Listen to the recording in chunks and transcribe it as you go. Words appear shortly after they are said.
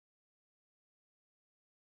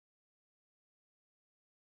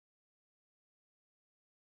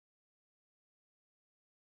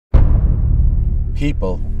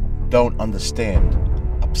People don't understand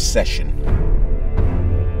obsession.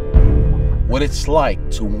 What it's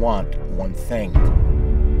like to want one thing,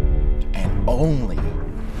 and only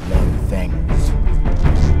one thing.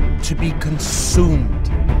 To be consumed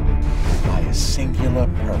by a singular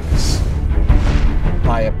purpose,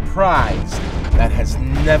 by a prize that has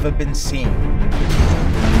never been seen.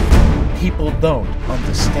 People don't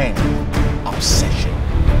understand obsession.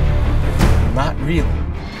 Not really.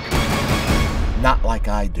 Not like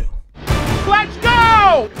I do. Let's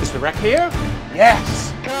go! Is the wreck here?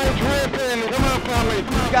 Yes. Come on, family.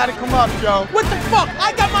 You gotta come up, Joe. What the fuck?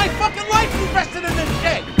 I got my fucking life invested in this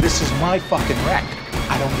shit. This is my fucking wreck.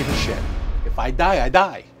 I don't give a shit. If I die, I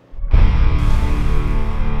die.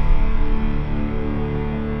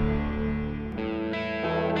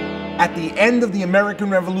 At the end of the American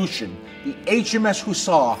Revolution, the HMS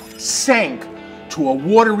Hussar sank to a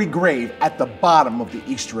watery grave at the bottom of the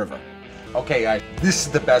East River. Okay, guys, this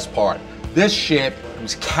is the best part. This ship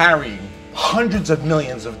was carrying hundreds of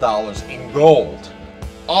millions of dollars in gold.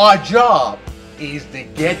 Our job is to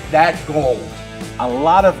get that gold. A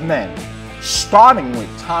lot of men, starting with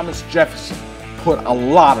Thomas Jefferson, put a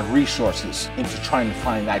lot of resources into trying to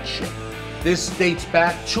find that ship. This dates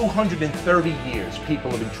back 230 years. People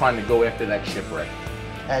have been trying to go after that shipwreck.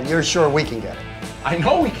 And you're sure we can get it? I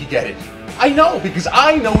know we can get it. I know, because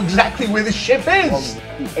I know exactly where the ship is. Well,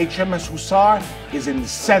 the HMS Hussar is in the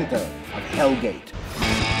center of Hell Gate.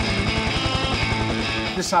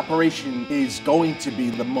 This operation is going to be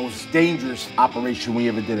the most dangerous operation we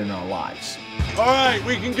ever did in our lives. All right,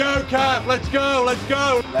 we can go, Cap. Let's go, let's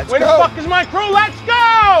go. Let's Where go. the fuck is my crew? Let's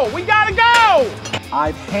go! We gotta go!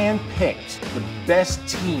 I've handpicked the best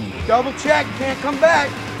team. Double check, can't come back.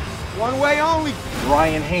 One way only.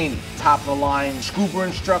 Brian Haney, top of the line scuba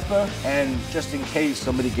instructor, and just in case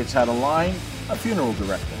somebody gets out of line, a funeral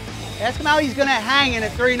director. Ask him how he's gonna hang in a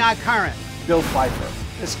 3-knot current. Bill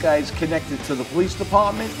Pfeiffer. This guy's connected to the police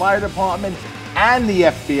department, fire department, and the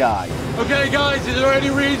FBI. Okay, guys, is there any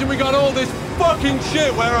reason we got all this fucking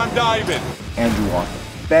shit where I'm diving? Andrew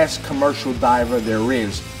Arthur, best commercial diver there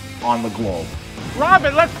is on the globe.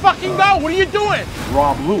 Robin, let's fucking go. What are you doing?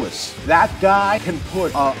 Rob Lewis, that guy can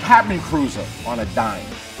put a cabin cruiser on a dime.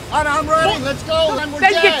 I'm ready, let's go.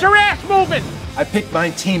 Then get your ass moving. I picked my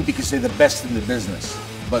team because they're the best in the business.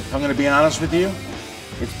 But if I'm gonna be honest with you,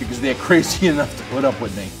 it's because they're crazy enough to put up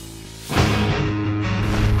with me.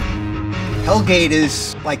 Hellgate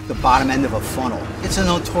is like the bottom end of a funnel. It's a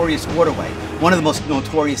notorious waterway, one of the most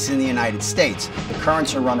notorious in the United States. The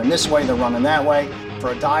currents are running this way, they're running that way.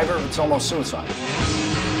 For a diver, it's almost suicide.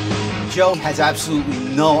 Joe has absolutely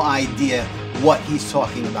no idea what he's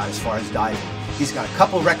talking about as far as diving. He's got a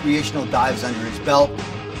couple recreational dives under his belt,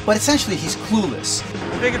 but essentially he's clueless.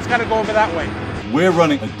 I think it's gotta go over that way. We're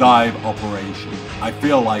running a dive operation. I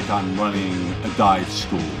feel like I'm running a dive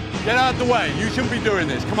school. Get out of the way. You shouldn't be doing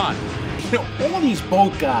this. Come on. You know, all these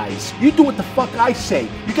boat guys, you do what the fuck I say.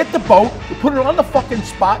 You get the boat, you put it on the fucking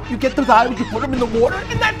spot, you get the divers, you put them in the water,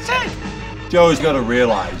 and that's it. Joe's got to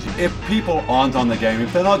realize, if people aren't on the game,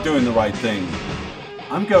 if they're not doing the right thing,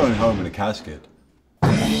 I'm going home in a casket.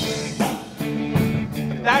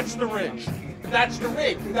 That's the ridge. That's the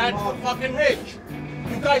rig. That's the fucking ridge.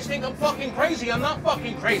 You guys think I'm fucking crazy. I'm not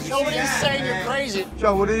fucking crazy. Nobody's saying you're crazy.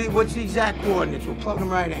 Joe, what's the exact coordinates? We'll plug them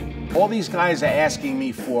right in. All these guys are asking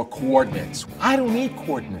me for coordinates. I don't need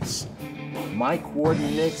coordinates. My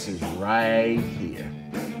coordinates is right here.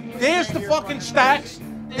 There's the fucking stacks.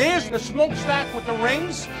 There's the smokestack with the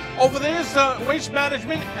rings. Over there's the waste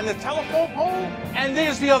management and the telephone pole. And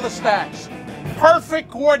there's the other stacks. Perfect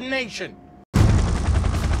coordination.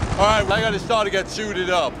 All right, I gotta start to get suited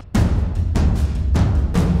up.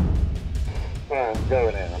 I'm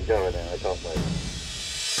going in. I can't wait.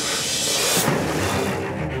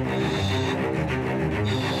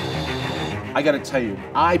 I gotta tell you,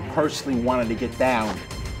 I personally wanted to get down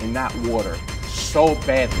in that water so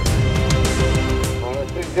badly.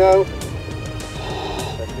 Honestly, Joe,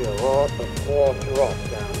 I see a lot of water rock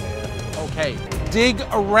down there. Okay, dig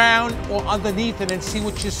around or underneath it and see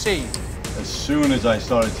what you see. As soon as I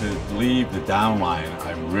started to leave the downline,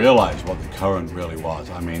 I realized what the current really was.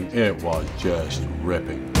 I mean, it was just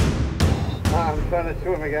ripping. I'm trying to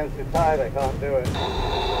swim against the tide, I can't do it.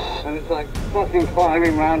 And it's like fucking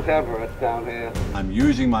climbing Mount Everest down here. I'm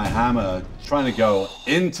using my hammer, trying to go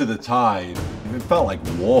into the tide. It felt like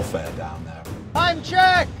warfare down there. Time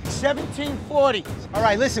check, 1740. All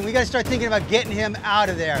right, listen, we gotta start thinking about getting him out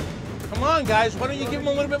of there. Come on, guys, why don't you give him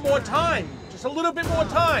a little bit more time? Just a little bit more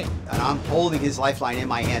time. And I'm holding his lifeline in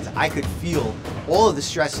my hands. I could feel all of the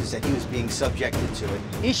stresses that he was being subjected to.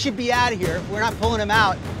 He should be out of here. If we're not pulling him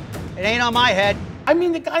out, it ain't on my head. I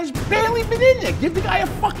mean, the guy's barely been in there. Give the guy a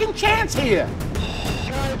fucking chance here.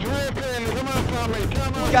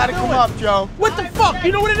 You gotta come up, Joe. What the fuck?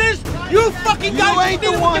 You know what it is? You fucking guys You ain't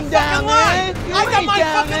the one down there. I got my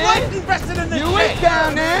fucking life invested in this shit. You ain't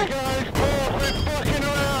down there.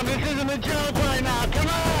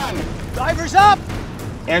 Divers up!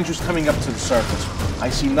 Andrew's coming up to the surface. I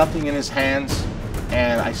see nothing in his hands,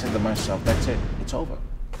 and I said to myself, that's it. It's over.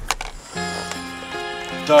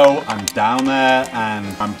 So I'm down there and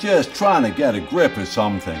I'm just trying to get a grip of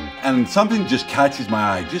something, and something just catches my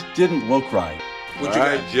eye. It just didn't look right. What'd you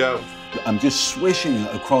get, Joe? I'm just swishing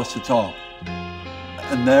it across the top,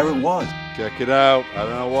 and there it was. Check it out. I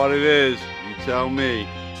don't know what it is. You tell me.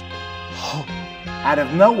 Out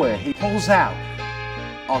of nowhere, he pulls out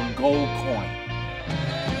a gold coin.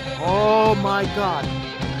 Oh my God.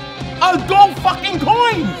 A gold fucking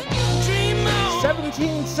coin!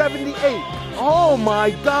 1778. Oh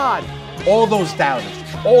my God. All those doubters,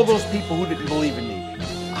 all those people who didn't believe in me,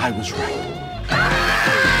 I was right.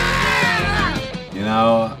 You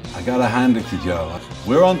know, I gotta hand it to Joe.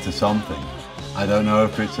 We're onto something. I don't know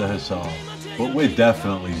if it's a Hussar, but we're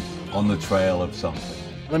definitely on the trail of something.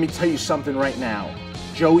 Let me tell you something right now.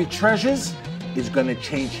 Joey Treasures is gonna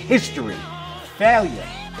change history. Failure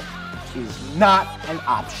is not an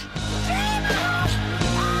option.